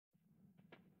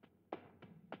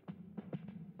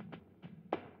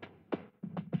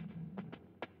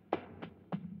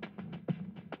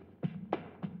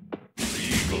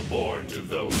born to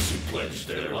those who pledged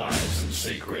their lives in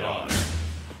sacred honor,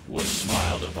 was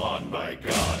smiled upon by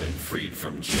God and freed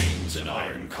from chains and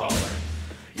iron collar.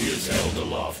 He is held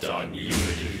aloft on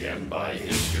unity and by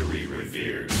history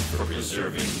revered for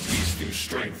preserving peace through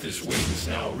strength. His wings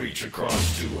now reach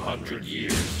across 200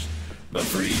 years. But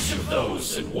for each of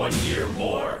those in 1 year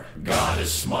more, God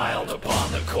has smiled upon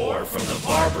the core. From the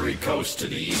Barbary coast to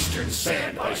the eastern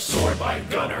sand, by sword, by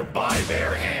gun, or by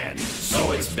bare hand.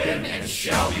 So it's been and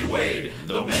shall be weighed.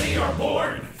 Though many are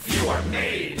born, few are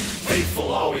made.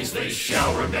 Faithful always they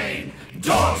shall remain.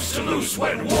 Dogs to loose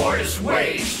when war is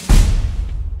waged.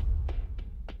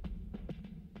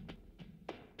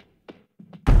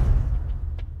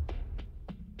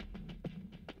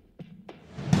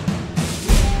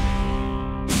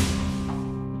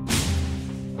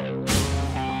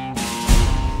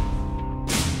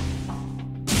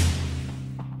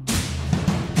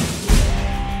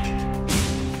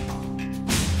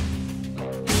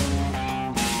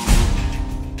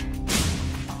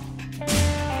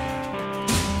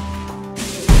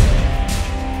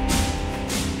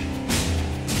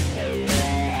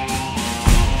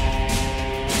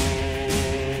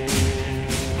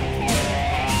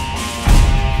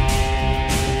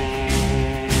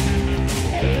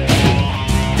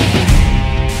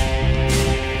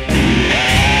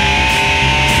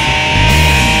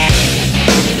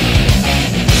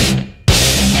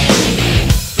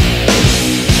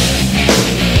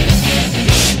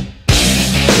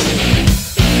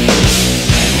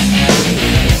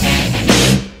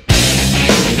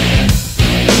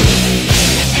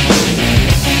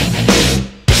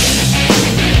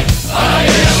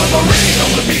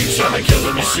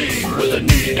 With a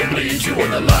need to bleed you when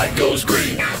the light goes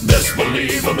green. Best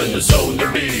believe I'm in the zone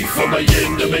to be. From my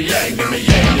yin to my yang to my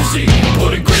yang to see.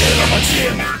 Put a grin on my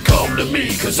chin, come to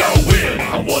me cause I'll win.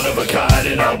 I'm one of a kind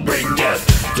and I'll bring death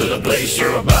to the place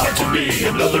you're about to be.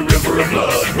 Another river of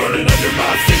blood running under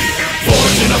my feet.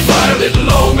 Forged in a fire lit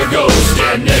long ago.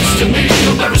 Stand next to me,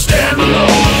 you'll never stand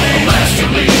alone. I'm last to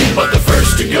leave but the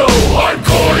first to go.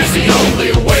 Hardcore is the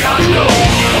only way I know.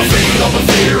 I'll feed on the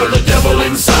fear of the devil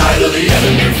inside of the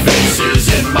enemy. Faces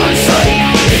in my sight.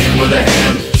 Aim with a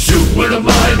hand, shoot with a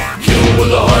mind, kill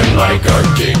with a heart like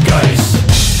Arctic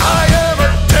ice. I am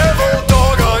a devil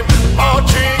dog, I'm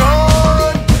marching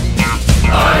on.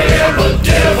 I am a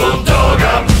devil dog,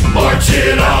 I'm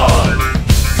marching on.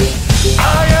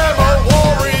 I am a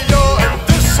warrior and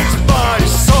this is my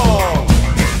song.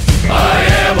 I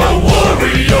am a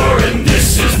warrior and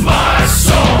this is my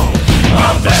song.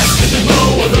 I'm basking in the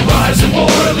glow of the rising war,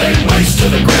 laying waste to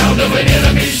the ground of an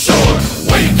enemy's shore.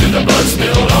 Wade through the blood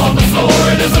spilled on the floor,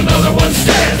 and if another one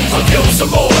stands, I'll kill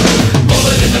some more.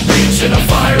 Bullet in the breach and a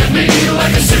fire in me,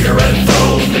 like a cigarette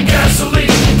thrown the gasoline.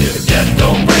 If death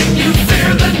don't bring you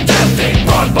fear, then death ain't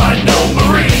brought by no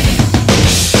marine.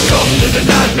 Come to the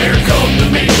nightmare, come to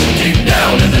me, deep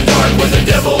down in the dark where the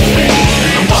devil leads.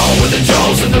 The wall with the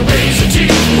jaws and the razor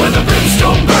teeth, where the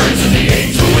brimstone burns and the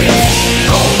angel wins.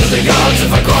 Call to the gods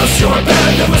if I cross your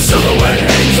path, and my silhouette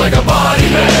hangs like a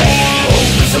body bag.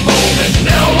 Hope is a moment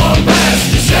now long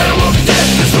past, the shadow of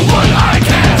death is the one I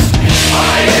cast.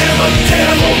 I am a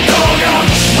devil dog, I'm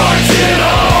marching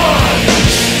on.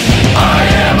 I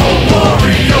am a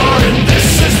warrior and this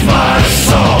is my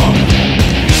song.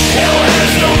 Hell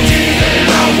has no demon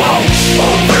I won't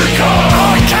overcome.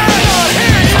 I cannot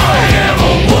hear you. I am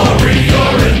a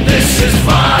warrior and this is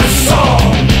my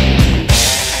song.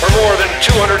 For more than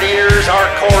 200 years, our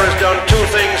Corps has done two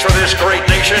things for this great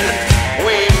nation.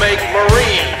 We make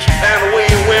Marines and we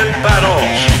win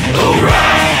battles.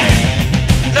 Hoorah!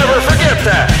 Never forget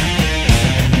that.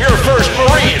 You're first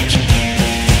Marines,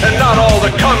 and not all the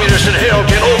communists in hell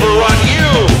can overrun you.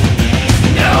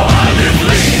 Now I live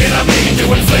lean and I mean to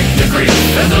inflict the grief,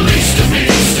 and the least of me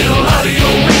is still out of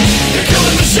your reach. Your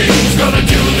killing machine's gonna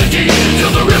do the deed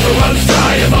until the river runs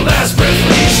dry and my last breath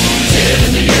leaves. Head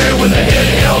in the air with a head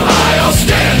held high, I'll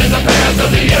stand in the path of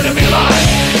the enemy line.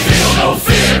 Feel no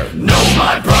fear, know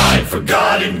my pride. For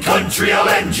God and country I'll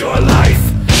end your life.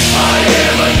 I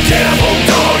am a devil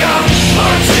dog, I'm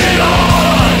marching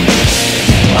on.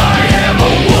 I am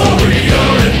a warrior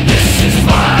and this is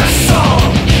my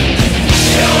song.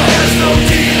 Hell has no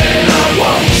demon I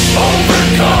won't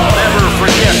overcome. Never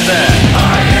forget that.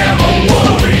 I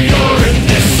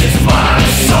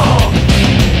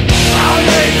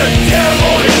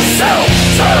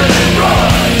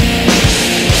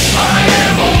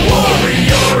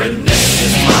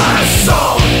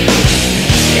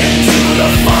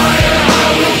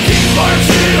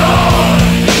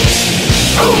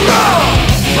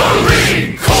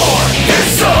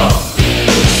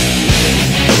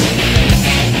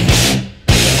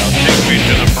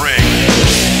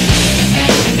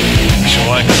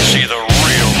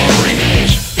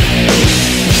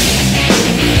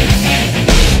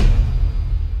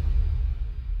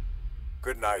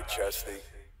Good night, Chesney.